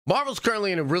Marvel's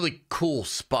currently in a really cool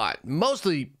spot,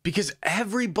 mostly because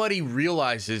everybody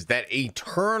realizes that a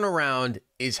turnaround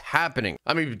is happening.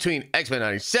 I mean, between X-Men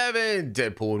 97,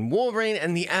 Deadpool and Wolverine,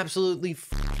 and the absolutely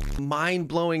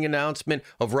mind-blowing announcement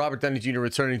of Robert Downey Jr.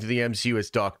 returning to the MCU as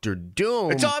Doctor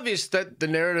Doom, it's obvious that the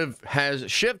narrative has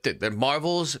shifted, that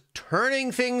Marvel's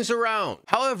turning things around.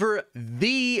 However,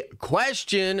 the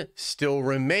question still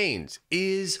remains,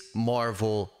 is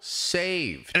Marvel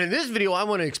saved? And in this video, I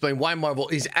want to explain why Marvel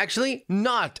is actually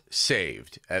not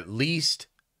saved, at least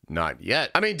not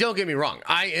yet. I mean, don't get me wrong.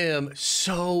 I am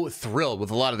so thrilled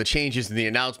with a lot of the changes and the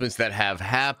announcements that have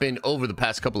happened over the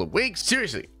past couple of weeks.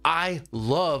 Seriously, I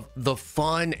love the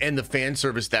fun and the fan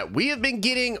service that we have been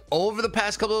getting over the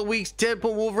past couple of weeks. Deadpool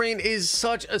and Wolverine is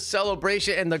such a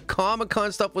celebration, and the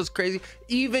Comic-Con stuff was crazy.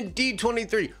 Even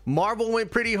D23, Marvel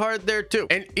went pretty hard there too.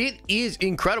 And it is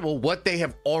incredible what they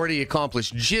have already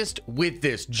accomplished just with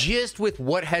this, just with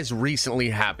what has recently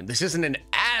happened. This isn't an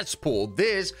ass pull.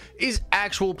 This is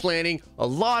actual planning, a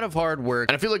lot of hard work,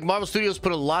 and I feel like Marvel Studios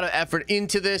put a lot of effort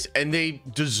into this, and they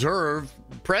deserve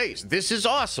praise. This is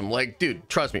awesome. Like, dude,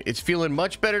 trust me, it's feeling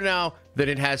much better now than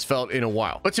it has felt in a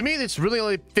while. But to me, this really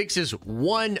only fixes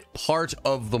one part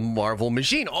of the Marvel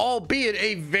machine, albeit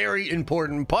a very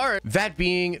important part, that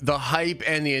being the hype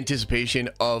and the anticipation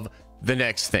of the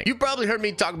next thing. You've probably heard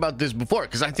me talk about this before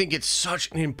because I think it's such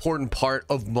an important part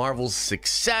of Marvel's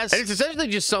success. And it's essentially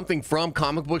just something from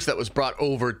comic books that was brought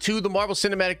over to the Marvel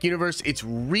Cinematic Universe. It's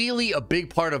really a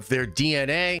big part of their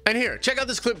DNA. And here, check out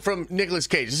this clip from Nicolas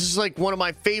Cage. This is like one of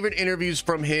my favorite interviews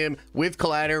from him with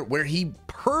Collider, where he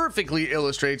perfectly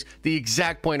illustrates the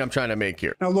exact point I'm trying to make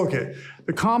here. Now look at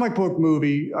the comic book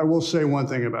movie. I will say one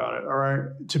thing about it, all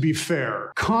right? To be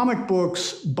fair, comic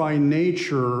books by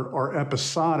nature are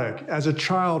episodic. As a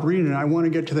child reading it, I want to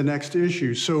get to the next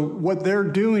issue. So what they're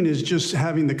doing is just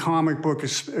having the comic book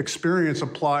experience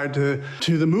applied to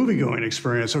the movie-going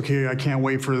experience. Okay, I can't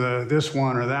wait for this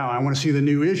one or that one. I want to see the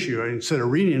new issue. Instead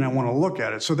of reading it, I want to look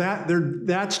at it. So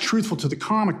that's truthful to the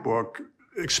comic book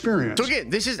experience. So again,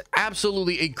 this is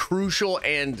absolutely a crucial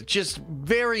and just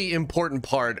very important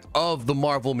part of the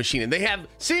Marvel machine, and they have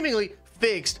seemingly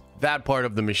fixed that part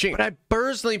of the machine. But I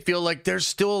personally feel like there's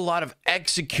still a lot of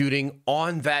executing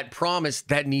on that promise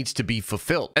that needs to be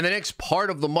fulfilled. And the next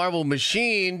part of the Marvel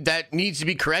machine that needs to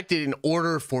be corrected in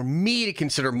order for me to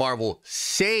consider Marvel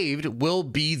saved will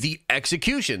be the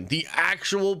execution, the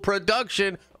actual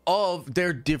production of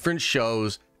their different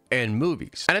shows and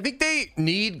movies. And I think they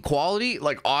need quality.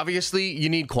 Like, obviously you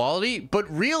need quality, but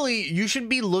really you should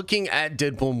be looking at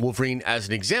Deadpool and Wolverine as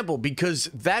an example,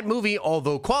 because that movie,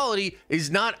 although quality, is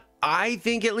not, I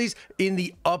think, at least in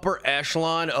the upper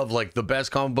echelon of like the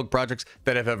best comic book projects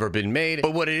that have ever been made.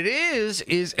 But what it is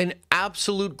an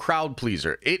absolute crowd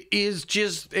pleaser. It is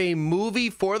just a movie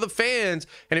for the fans,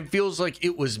 and it feels like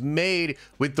it was made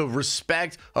with the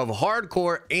respect of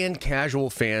hardcore and casual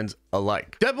fans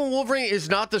alike. Deadpool and Wolverine is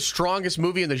not the strongest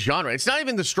movie in the genre. It's not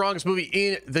even the strongest movie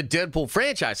in the Deadpool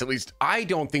franchise. At least I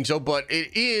don't think so, but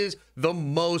it is the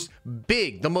most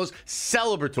big, the most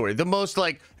celebratory, the most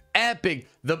like epic,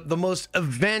 the most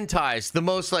eventized, the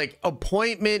most like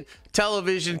appointment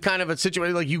television kind of a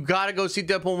situation. Like, you gotta go see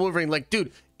Deadpool and Wolverine. Like,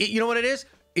 dude, you know what it is?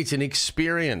 It's an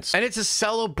experience, and it's a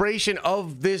celebration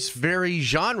of this very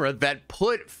genre that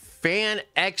put fan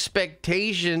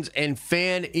expectations and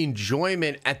fan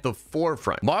enjoyment at the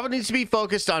forefront. Marvel needs to be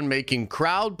focused on making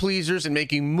crowd pleasers and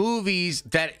making movies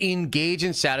that engage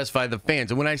and satisfy the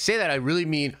fans. And when I say that, I really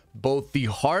mean both the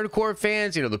hardcore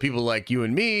fans, you know, the people like you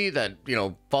and me that, you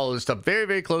know, follow this stuff very,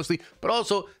 very closely, but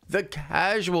also the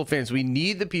casual fans. We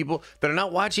need the people that are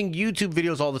not watching YouTube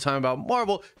videos all the time about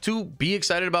Marvel to be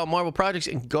excited about Marvel projects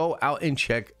and go out and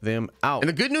check them out. And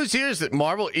the good news here is that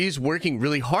Marvel is working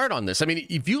really hard on this. I mean,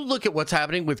 if you look at what's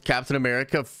happening with Captain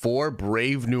America 4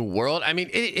 Brave New World, I mean,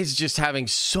 it is just having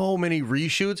so many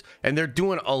reshoots, and they're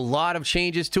doing a lot of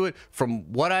changes to it.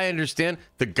 From what I understand,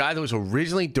 the guy that was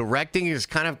originally directing has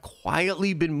kind of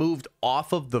quietly been moved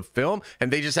off of the film, and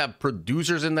they just have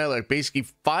producers in there, like basically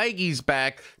Feige's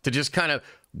back to just kind of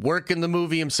working the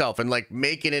movie himself and like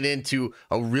making it into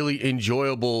a really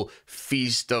enjoyable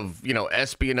feast of, you know,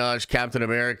 espionage, Captain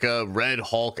America, Red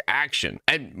Hulk action.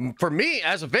 And for me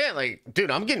as a fan, like,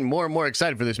 dude, I'm getting more and more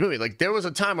excited for this movie. Like, there was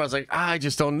a time where I was like, I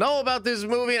just don't know about this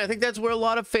movie, and I think that's where a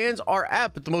lot of fans are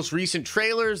at. But the most recent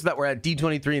trailers that were at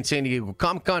D23 and San Diego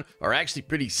Comic-Con are actually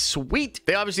pretty sweet.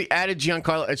 They obviously added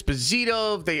Giancarlo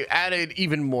Esposito, they added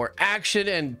even more action,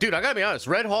 and dude, I gotta be honest,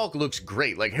 Red Hulk looks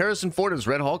great. Like, Harrison Ford as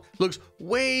Red Hulk looks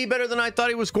way better than I thought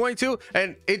he was going to,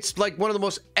 and it's like one of the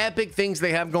most epic things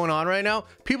they have going on right now.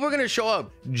 People are going to show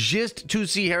up just to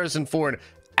see Harrison Ford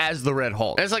as the Red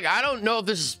Hulk. And it's like, I don't know if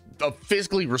this is a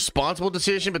fiscally responsible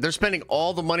decision, but they're spending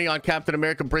all the money on Captain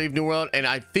America Brave New World, and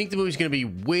I think the movie's going to be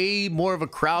way more of a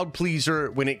crowd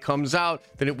pleaser when it comes out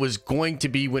than it was going to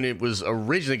be when it was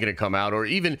originally going to come out, or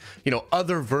even, you know,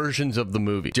 other versions of the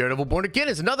movie. Daredevil Born Again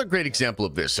is another great example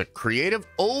of this, a creative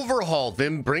overhaul,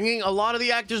 them bringing a lot of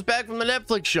the actors back from the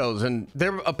Netflix shows, and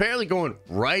they're apparently going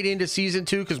right into season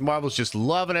 2 because Marvel's just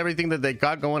loving everything that they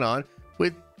got going on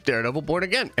with Daredevil Born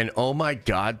Again. And oh my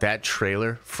god, that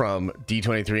trailer from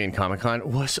D23 and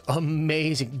Comic-Con was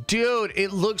amazing. Dude,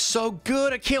 it looks so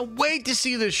good. I can't wait to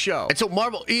see this show. And so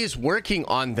Marvel is working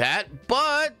on that,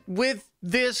 but with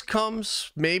this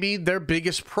comes maybe their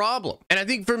biggest problem. And I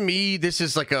think for me, this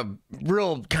is like a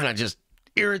real kind of just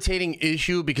irritating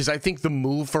issue, because I think the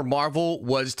move for Marvel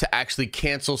was to actually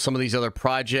cancel some of these other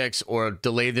projects or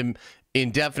delay them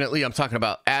indefinitely. I'm talking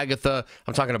about Agatha.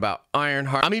 I'm talking about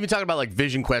Ironheart. I'm even talking about like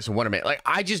Vision Quest and Wonder Man. Like,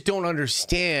 I just don't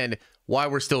understand why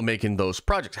we're still making those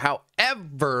projects.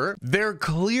 However, there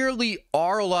clearly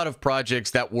are a lot of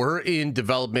projects that were in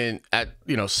development at,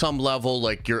 you know, some level,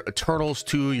 like your Eternals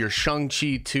 2, your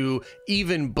Shang-Chi 2,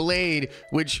 even Blade,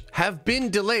 which have been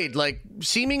delayed, like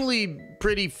seemingly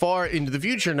pretty far into the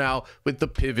future now with the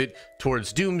pivot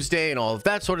towards Doomsday and all of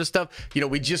that sort of stuff. You know,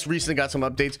 we just recently got some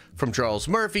updates from Charles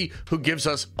Murphy, who gives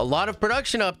us a lot of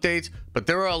production updates, but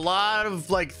there are a lot of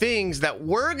like things that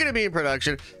were going to be in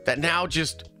production that now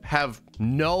just have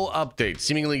no updates,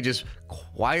 seemingly just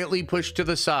quietly pushed to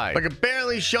the side. Like,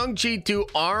 apparently Shang-Chi 2,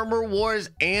 Armor Wars,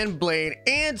 and Blade,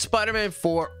 and Spider-Man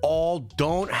 4 all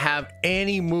don't have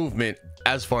any movement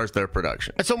as far as their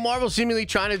production. And so Marvel's seemingly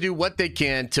trying to do what they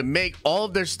can to make all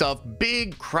of their stuff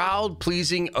big,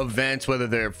 crowd-pleasing events, whether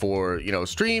they're for, you know,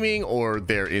 streaming or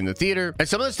they're in the theater. And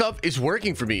some of the stuff is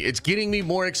working for me. It's getting me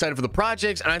more excited for the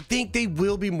projects, and I think they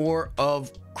will be more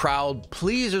of crowd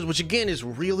pleasers, which again is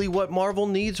really what Marvel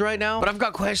needs right now. But I've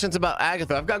got questions about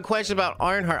Agatha. I've got questions about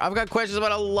Ironheart. I've got questions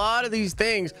about a lot of these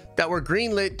things that were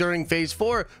greenlit during phase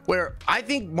 4, where I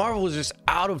think Marvel was just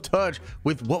out of touch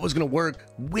with what was going to work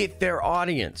with their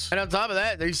audience. And on top of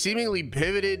that, they seemingly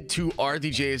pivoted to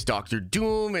RDJ's Doctor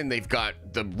Doom, and they've got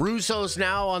the Russos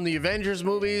now on the Avengers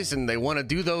movies, and they want to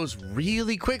do those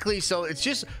really quickly. So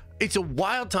it's a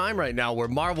wild time right now where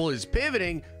Marvel is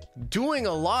pivoting, doing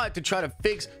a lot to try to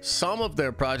fix some of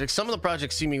their projects, some of the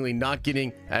projects seemingly not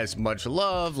getting as much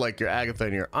love, like your Agatha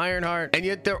and your Ironheart, and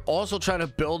yet they're also trying to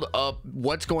build up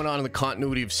what's going on in the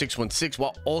continuity of 616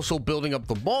 while also building up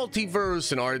the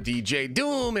multiverse and RDJ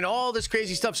Doom and all this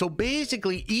crazy stuff. So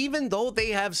basically, even though they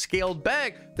have scaled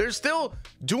back, they're still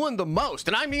doing the most,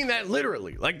 and I mean that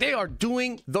literally. Like, they are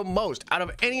doing the most out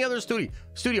of any other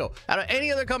studio, out of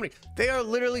any other company. They are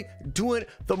literally doing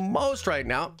the most right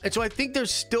now. And so I think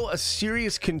there's still a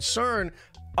serious concern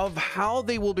of how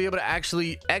they will be able to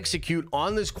actually execute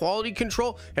on this quality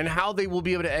control, and how they will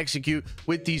be able to execute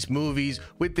with these movies,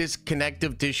 with this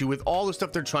connective tissue, with all the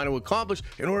stuff they're trying to accomplish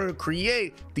in order to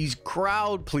create these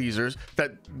crowd pleasers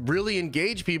that really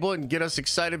engage people and get us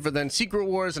excited for then Secret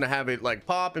Wars and have it like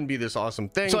pop and be this awesome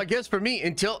thing. So I guess for me,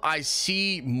 until I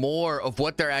see more of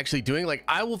what they're actually doing, like,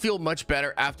 I will feel much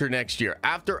better after next year,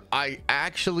 after I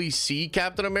actually see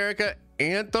Captain America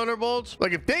and Thunderbolts.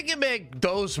 Like, if they can make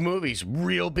those movies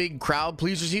real big crowd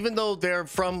pleasers, even though they're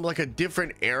from like a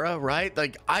different era, right?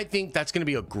 Like, I think that's going to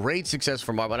be a great success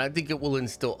for Marvel, and I think it will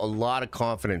instill a lot of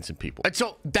confidence in people. And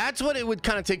so that's what it would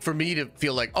kind of take for me to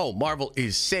feel like, oh, Marvel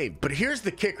is saved. But here's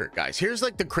the kicker, guys. Here's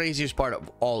like the craziest part of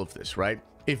all of this, right?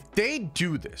 If they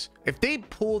do this, if they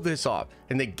pull this off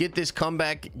and they get this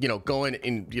comeback, you know, going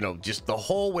in, you know, just the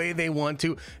whole way they want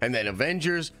to, and then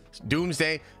Avengers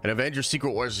Doomsday and Avengers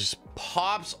Secret Wars just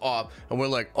pops off, and we're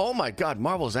like, oh my god,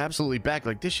 Marvel is absolutely back,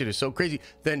 like this shit is so crazy,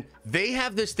 then they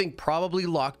have this thing probably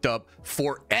locked up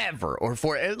forever, or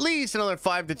for at least another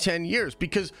 5 to 10 years,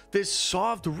 because this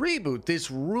soft reboot, this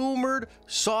rumored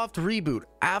soft reboot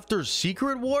after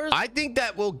Secret Wars, I think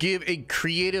that will give a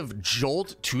creative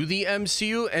jolt to the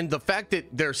MCU. And the fact that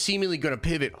they're seemingly going to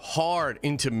pivot hard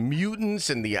into mutants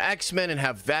and the X-Men and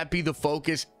have that be the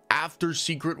focus after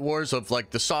Secret Wars of like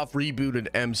the soft rebooted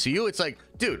MCU, it's like,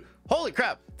 dude, holy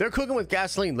crap, they're cooking with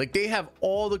gasoline. Like, they have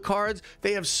all the cards.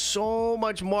 They have so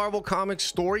much Marvel Comics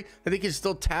story that they can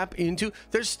still tap into.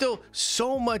 There's still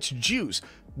so much juice.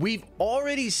 We've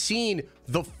already seen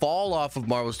the fall off of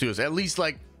Marvel Studios, at least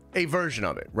like a version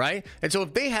of it, right? And so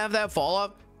if they have that fall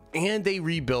off, and they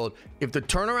rebuild, if the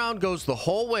turnaround goes the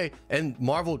whole way and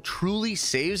Marvel truly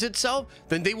saves itself,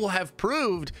 then they will have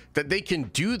proved that they can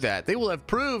do that. They will have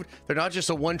proved they're not just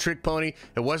a one-trick pony.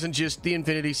 It wasn't just the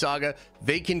Infinity Saga.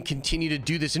 They can continue to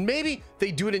do this, and maybe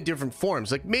they do it in different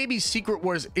forms. Like maybe Secret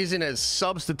Wars isn't as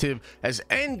substantive as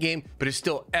Endgame, but it's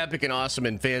still epic and awesome,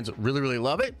 and fans really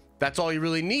love it. That's all you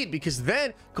really need, because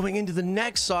then going into the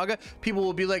next saga, people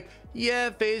will be like, yeah,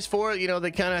 phase 4, you know,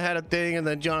 they kind of had a thing, and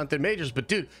then Jonathan Majors, but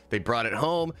dude, they brought it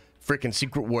home. Freaking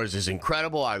Secret Wars is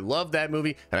incredible. I love that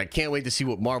movie, and I can't wait to see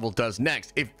what Marvel does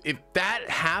next. If that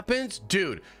happens,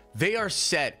 dude, they are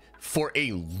set for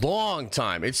a long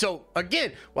time. And so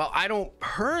again, while I don't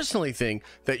personally think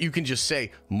that you can just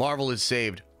say Marvel is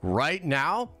saved right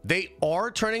now, they are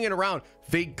turning it around.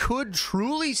 They could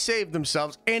truly save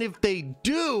themselves, and if they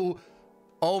do,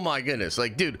 oh my goodness,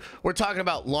 like dude, we're talking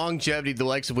about longevity, the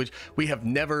likes of which we have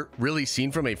never really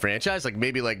seen from a franchise, like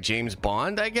maybe like James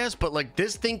Bond, I guess, but like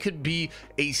this thing could be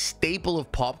a staple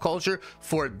of pop culture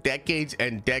for decades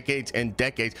and decades and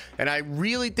decades. And I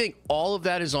really think all of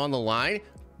that is on the line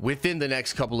within the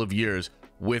next couple of years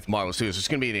with Marvel Studios. It's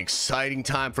going to be an exciting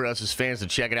time for us as fans to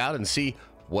check it out and see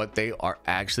what they are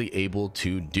actually able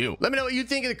to do. Let me know what you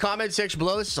think in the comment section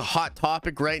below. This is a hot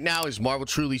topic right now. Is Marvel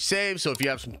truly saved? So if you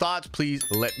have some thoughts, please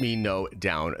let me know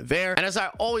down there. And as I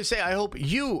always say, I hope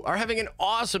you are having an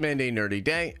awesome and a nerdy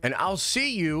day, and I'll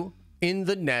see you in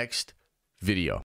the next video.